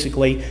life,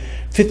 basically,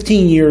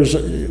 15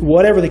 years,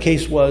 whatever the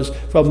case was,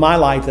 of my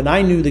life, that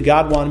I knew that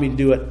God wanted me to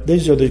do it.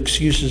 These are the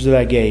excuses that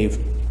I gave.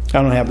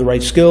 I don't have the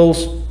right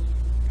skills,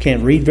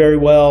 can't read very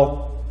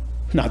well,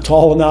 not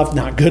tall enough,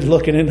 not good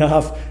looking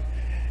enough.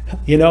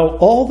 You know,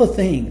 all the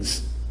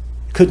things.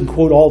 Couldn't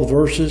quote all the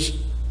verses.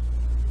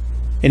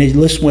 And his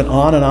list went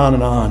on and on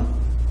and on.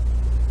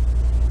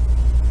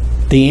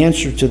 The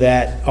answer to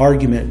that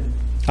argument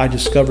I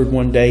discovered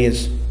one day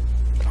is,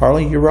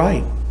 Harley, you're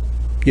right.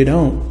 You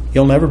don't.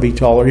 You'll never be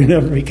taller. You'll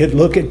never be good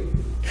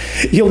looking.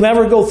 You'll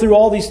never go through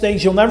all these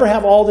things. You'll never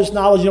have all this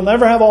knowledge. You'll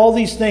never have all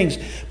these things.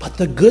 But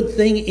the good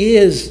thing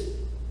is,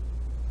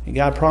 and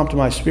God prompted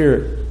my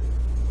spirit,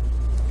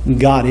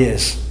 God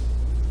is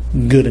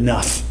good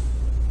enough.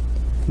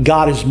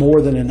 God is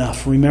more than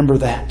enough. Remember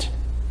that.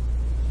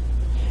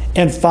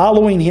 And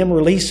following Him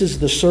releases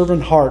the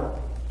servant heart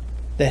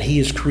that He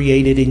has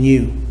created in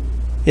you.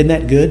 Isn't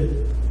that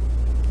good?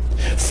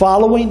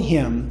 Following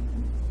Him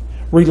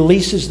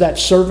releases that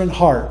servant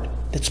heart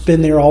that's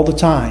been there all the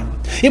time.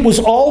 It was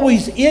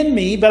always in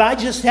me, but I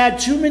just had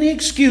too many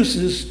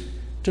excuses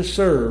to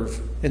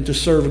serve and to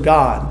serve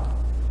God.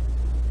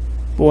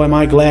 Boy, am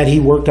I glad He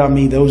worked on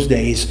me those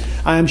days.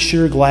 I am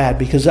sure glad,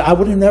 because I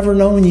would have never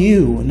known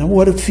you and know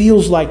what it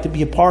feels like to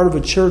be a part of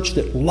a church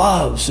that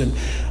loves, and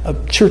a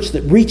church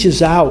that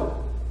reaches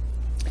out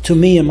to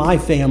me and my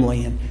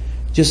family and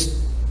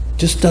just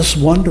does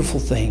wonderful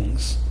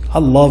things. I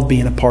love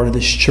being a part of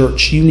this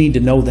church. You need to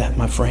know that,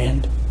 my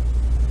friend.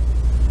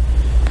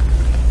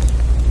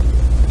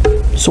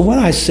 So when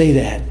I say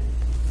that,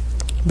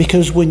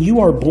 because when you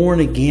are born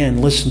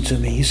again, listen to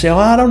me. You say, oh,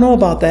 I don't know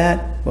about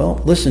that.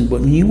 Well, listen,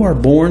 when you are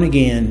born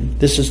again,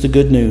 this is the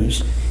good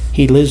news.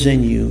 He lives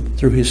in you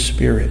through His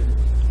Spirit.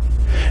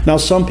 Now,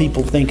 some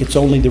people think it's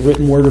only the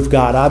written Word of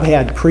God. I've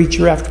had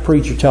preacher after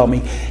preacher tell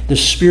me the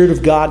Spirit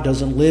of God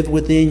doesn't live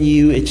within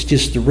you. It's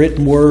just the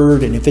written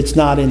Word, and if it's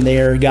not in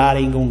there, God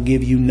ain't going to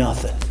give you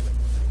nothing.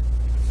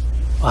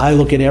 I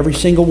look at every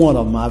single one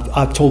of them.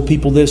 I've told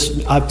people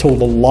this. I've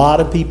told a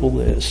lot of people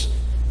this.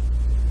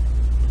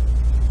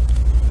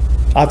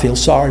 I feel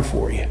sorry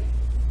for you,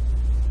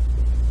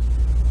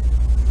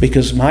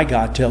 because my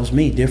God tells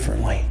me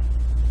differently.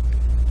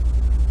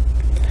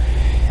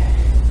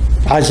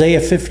 Isaiah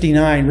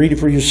 59, read it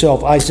for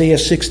yourself. Isaiah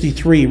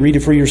 63, read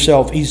it for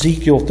yourself.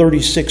 Ezekiel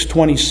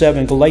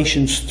 36:27,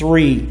 Galatians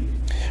 3,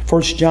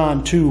 1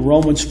 John 2,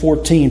 Romans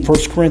 14, 1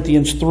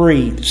 Corinthians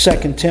 3,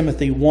 2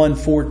 Timothy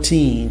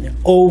 1:14,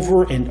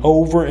 over and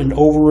over and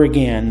over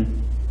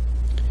again.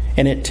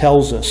 And it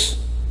tells us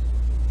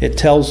that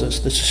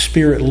the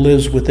Spirit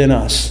lives within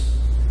us.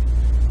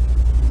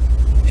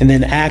 And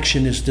then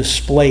action is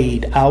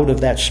displayed out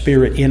of that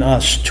Spirit in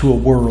us to a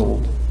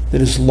world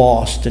that is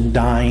lost and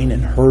dying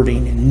and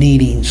hurting and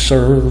needing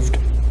served.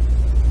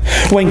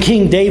 When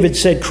King David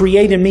said,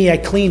 create in me a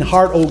clean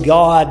heart, O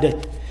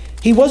God,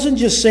 he wasn't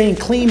just saying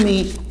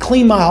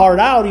clean my heart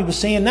out. He was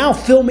saying, now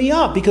fill me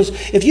up. Because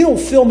if you don't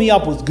fill me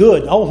up with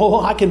good,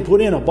 I can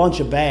put in a bunch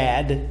of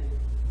bad.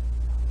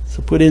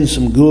 So put in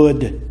some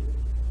good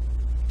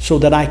so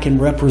that I can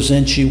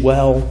represent you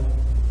well.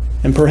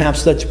 And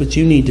perhaps that's what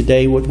you need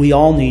today. What we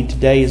all need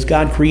today is,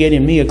 God, create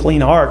in me a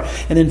clean heart,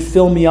 and then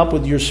fill me up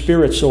with your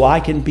Spirit so I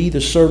can be the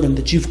servant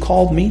that you've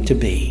called me to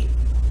be.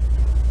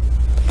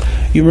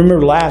 You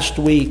remember last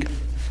week,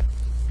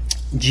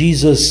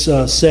 Jesus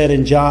said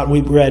in John,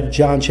 we read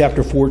John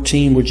chapter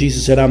 14, where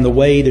Jesus said, I'm the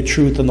way, the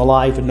truth, and the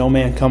life, and no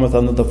man cometh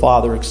unto the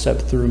Father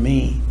except through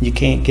me. You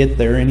can't get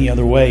there any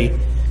other way.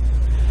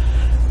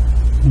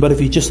 But if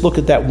you just look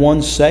at that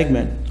one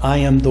segment, I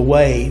am the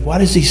way. Why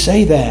does he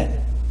say that?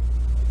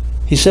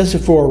 He says it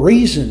for a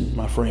reason,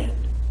 my friend.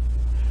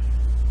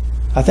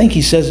 I think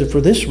he says it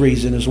for this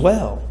reason as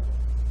well.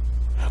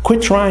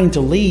 Quit trying to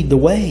lead the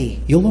way.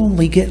 You'll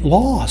only get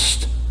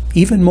lost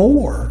even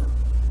more.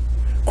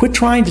 Quit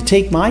trying to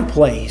take my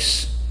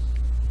place.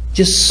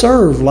 Just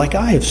serve like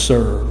I have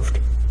served.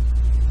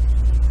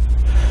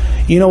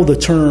 You know the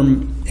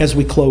term, as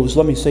we close,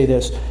 let me say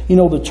this. You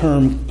know the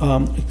term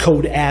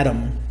Code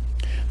Adam.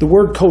 The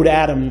word Code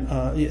Adam,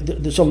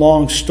 there's a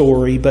long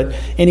story, but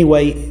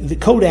anyway, the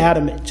Code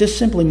Adam just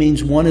simply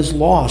means one is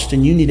lost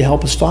and you need to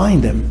help us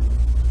find them.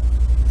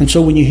 And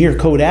so when you hear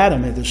Code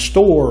Adam at the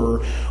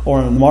store or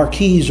on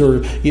marquees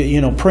or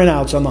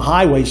printouts on the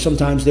highway,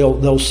 sometimes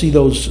they'll see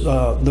those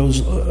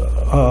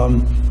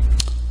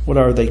what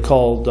are they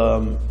called?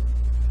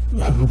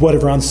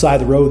 Whatever on the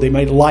side of the road, they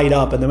might light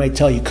up and they might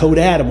tell you, Code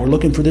Adam, we're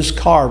looking for this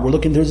car, we're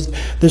looking for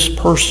this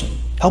person.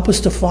 Help us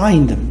to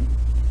find them.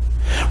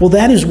 Well,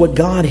 that is what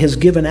God has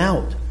given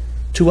out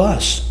to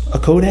us, a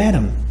Code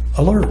Adam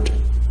alert.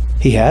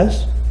 He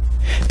has.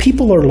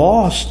 People are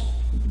lost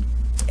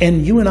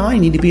And you and I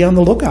need to be on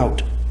the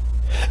lookout.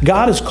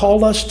 God has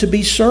called us to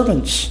be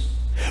servants.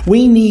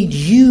 We need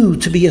you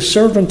to be a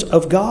servant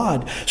of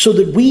God so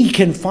that we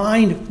can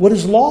find what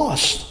is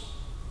lost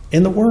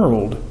in the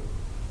world.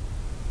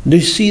 Do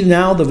you see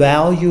now the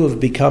value of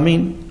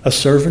becoming a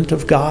servant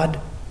of God?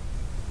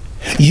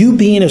 You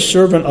being a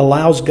servant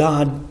allows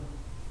God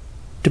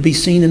to be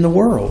seen in the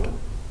world.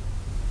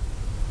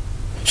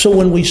 So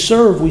when we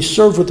serve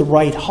with the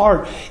right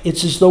heart.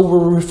 It's as though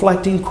we're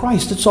reflecting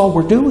Christ. That's all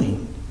we're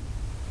doing.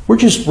 We're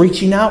just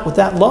reaching out with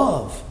that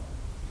love.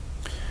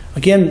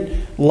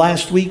 Again,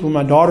 last week when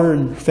my daughter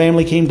and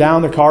family came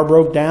down, their car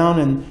broke down,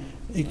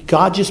 and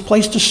God just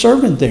placed a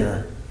servant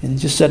there and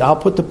just said, I'll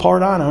put the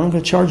part on. I'm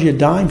going to charge you a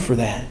dime for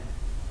that.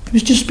 It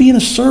was just being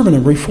a servant,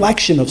 a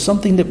reflection of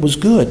something that was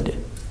good.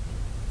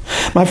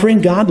 My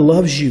friend, God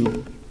loves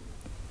you.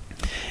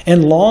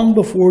 And long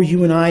before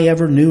you and I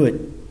ever knew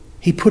it,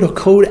 He put a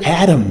code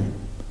Adam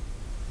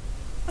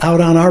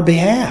out on our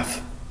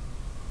behalf.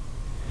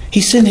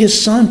 He sent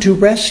His Son to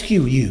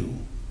rescue you,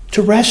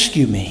 to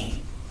rescue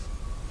me.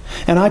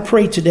 And I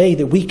pray today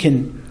that we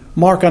can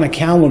mark on a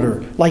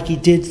calendar like He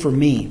did for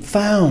me,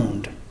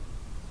 found.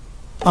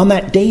 On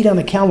that date on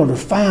the calendar,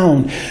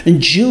 found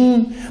in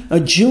June the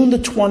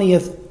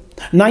 20th,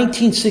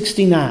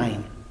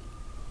 1969.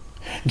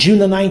 June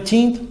the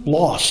 19th,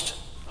 lost.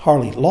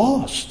 Harley,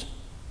 lost.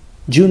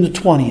 June the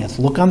 20th,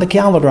 look on the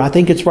calendar. I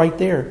think it's right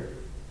there.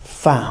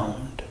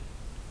 Found.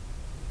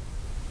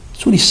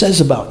 That's what He says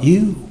about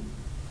you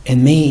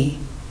and me.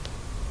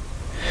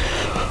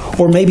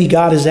 Or maybe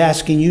God is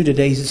asking you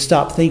today to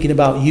stop thinking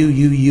about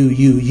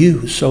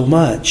you so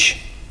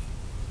much.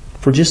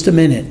 For just a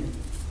minute.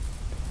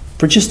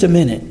 For just a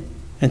minute.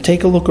 And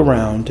take a look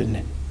around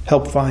and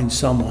help find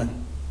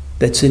someone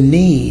that's in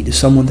need,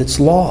 someone that's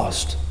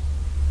lost,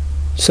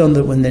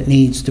 someone that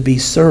needs to be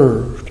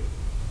served.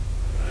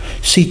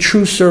 See,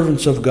 true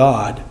servants of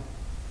God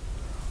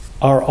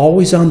are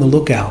always on the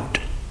lookout.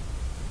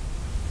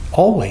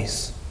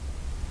 Always.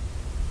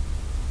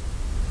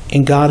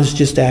 And God is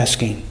just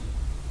asking,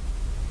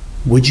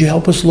 would you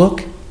help us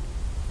look?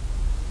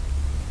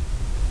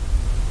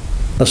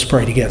 Let's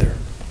pray together.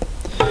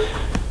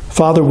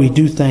 Father, we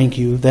do thank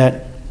you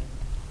that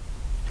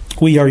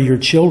we are your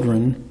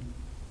children.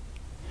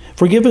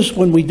 Forgive us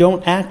when we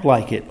don't act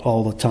like it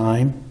all the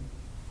time.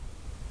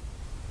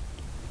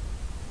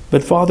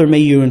 But Father, may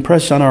you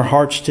impress on our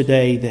hearts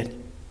today that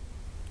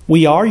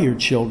we are your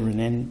children,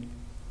 and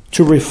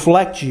to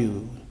reflect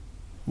you,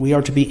 we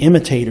are to be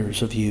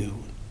imitators of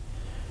you.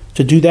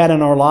 To do that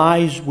in our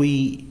lives,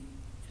 we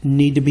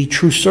need to be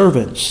true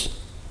servants.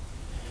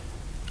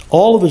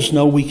 All of us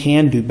know we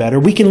can do better.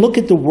 We can look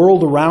at the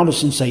world around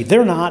us and say,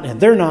 they're not,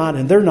 and they're not,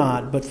 and they're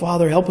not. But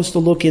Father, help us to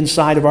look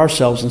inside of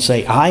ourselves and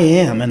say, I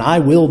am and I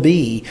will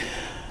be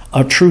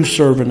a true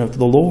servant of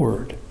the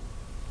Lord.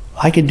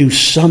 I can do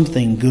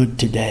something good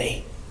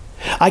today.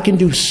 I can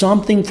do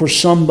something for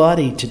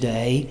somebody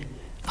today.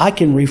 I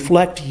can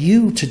reflect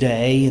you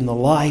today in the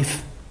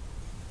life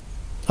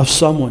of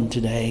someone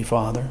today,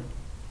 Father.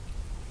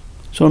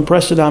 So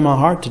impress it on my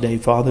heart today,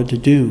 Father, to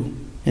do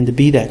and to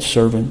be that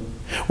servant.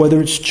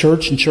 Whether it's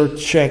church and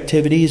church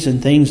activities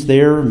and things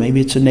there, or maybe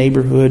it's a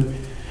neighborhood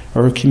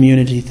or a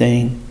community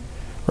thing,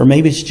 or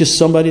maybe it's just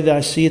somebody that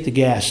I see at the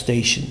gas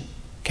station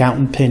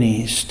counting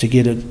pennies to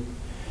get a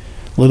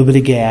little bit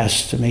of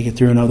gas to make it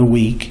through another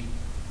week.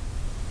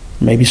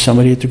 Maybe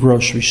somebody at the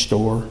grocery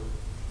store.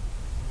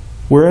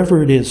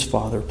 Wherever it is,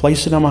 Father,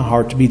 place it on my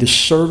heart to be the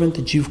servant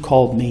that you've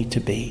called me to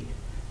be,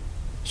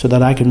 so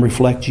that I can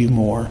reflect you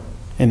more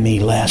and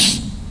me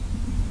less.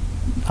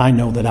 I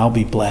know that I'll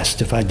be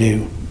blessed if I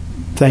do.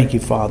 Thank you,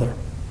 Father,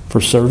 for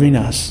serving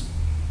us.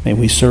 May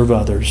we serve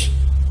others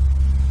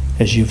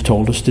as you've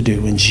told us to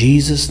do. In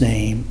Jesus'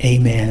 name,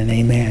 amen and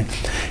amen.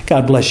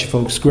 God bless you,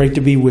 folks. Great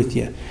to be with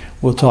you.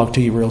 We'll talk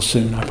to you real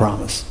soon, I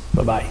promise.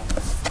 Bye-bye.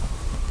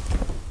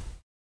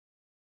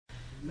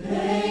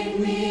 Make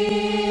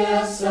me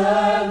a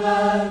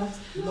servant,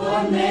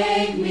 Lord,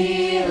 make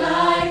me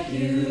like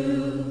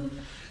you.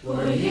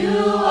 For you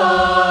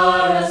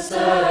are a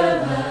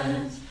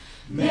servant,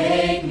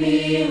 make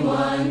me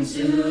one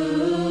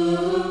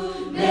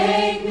too.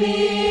 Make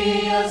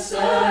me a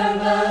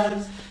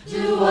servant,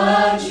 do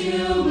what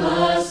you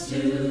must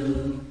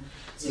do.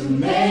 To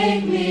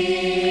make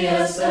me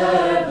a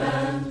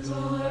servant,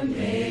 Lord,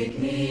 make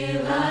me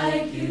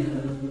like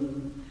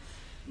you.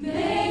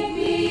 Make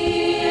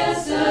me a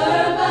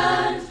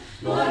servant,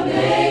 Lord,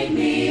 make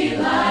me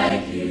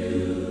like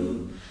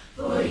you.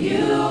 For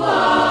you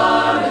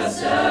are a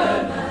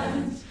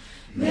servant,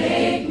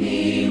 make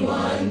me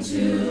one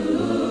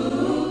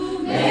too.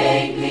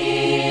 Make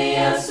me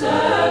a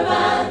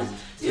servant,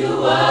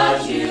 do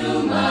what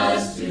you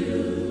must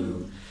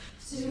do.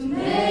 To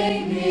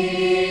make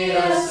me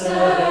a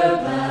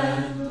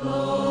servant,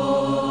 Lord.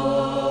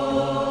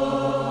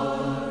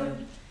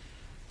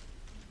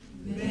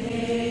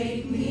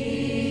 Make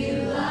me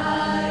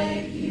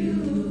like you.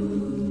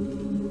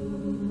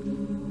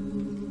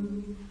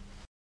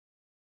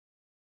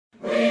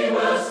 We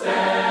will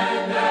stand.